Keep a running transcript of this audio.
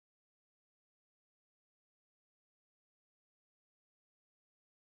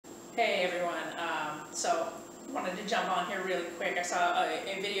Hey everyone, so wanted to jump on here really quick. I saw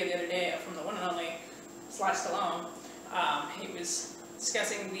a video the other day from the one and only Sly Stallone. He was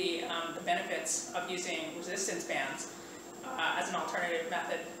discussing the benefits of using resistance bands as an alternative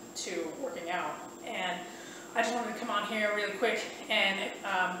method to working out. And I just wanted to come on here really quick and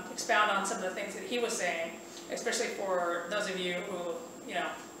expound on some of the things that he was saying, especially for those of you who,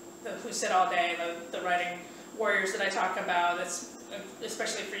 who sit all day, the writing warriors that I talk about.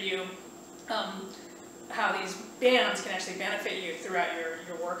 Especially for you, how these bands can actually benefit you throughout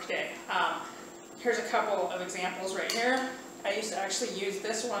your work day. Here's a couple of examples right here. I used to actually use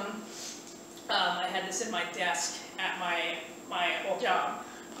this one. I had this in my desk at my old job,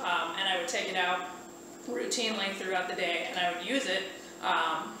 and I would take it out routinely throughout the day, and I would use it.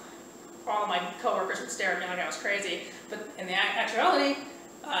 All of my coworkers would stare at me like I was crazy, but in the actuality,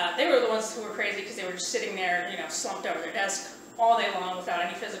 they were the ones who were crazy because they were just sitting there, slumped over their desk all day long without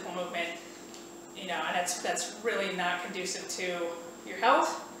any physical movement, and that's really not conducive to your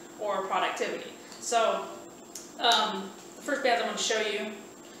health or productivity. So the first bands I want to show you,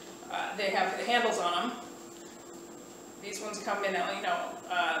 they have the handles on them. These ones come in,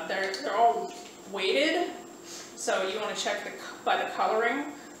 they're all weighted, so you want to check by the coloring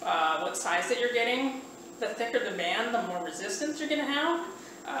what size that you're getting. The thicker the band, the more resistance you're going to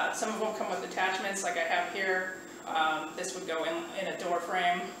have. Some of them come with attachments like I have here. This would go in a door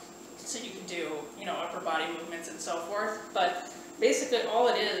frame, so you can do, upper body movements and so forth. But basically all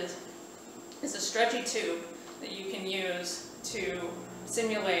it is a stretchy tube that you can use to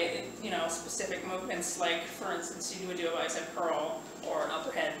simulate, specific movements, like, for instance, you would do a bicep curl or an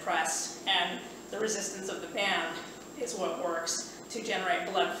overhead press, and the resistance of the band is what works to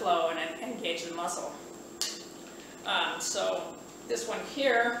generate blood flow and engage the muscle. So this one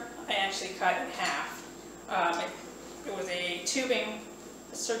here, I actually cut in half. It was a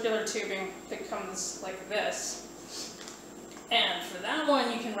circular tubing that comes like this. And for that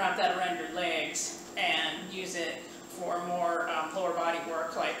one, you can wrap that around your legs and use it for more lower body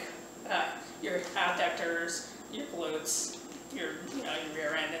work, like your adductors, your glutes, your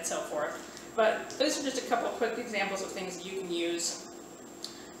rear end, and so forth. But those are just a couple of quick examples of things that you can use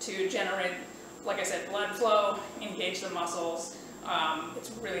to generate, like I said, blood flow, engage the muscles.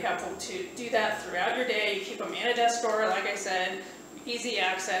 It's really helpful to do that throughout your day. You keep them in a desk drawer, like I said, easy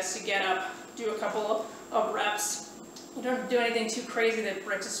access. You get up, do a couple of reps. You don't do anything too crazy that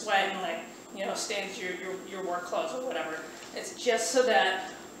breaks a sweat and stains your work clothes or whatever. It's just so that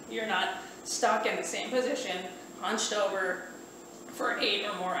you're not stuck in the same position, hunched over for 8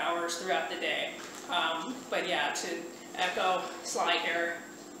 or more hours throughout the day. But yeah, to echo Sly here,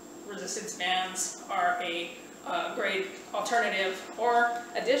 resistance bands are a great alternative or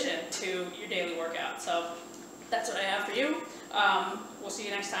addition to your daily workout. So that's what I have for you. We'll see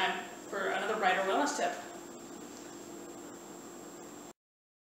you next time for another Writer Wellness tip.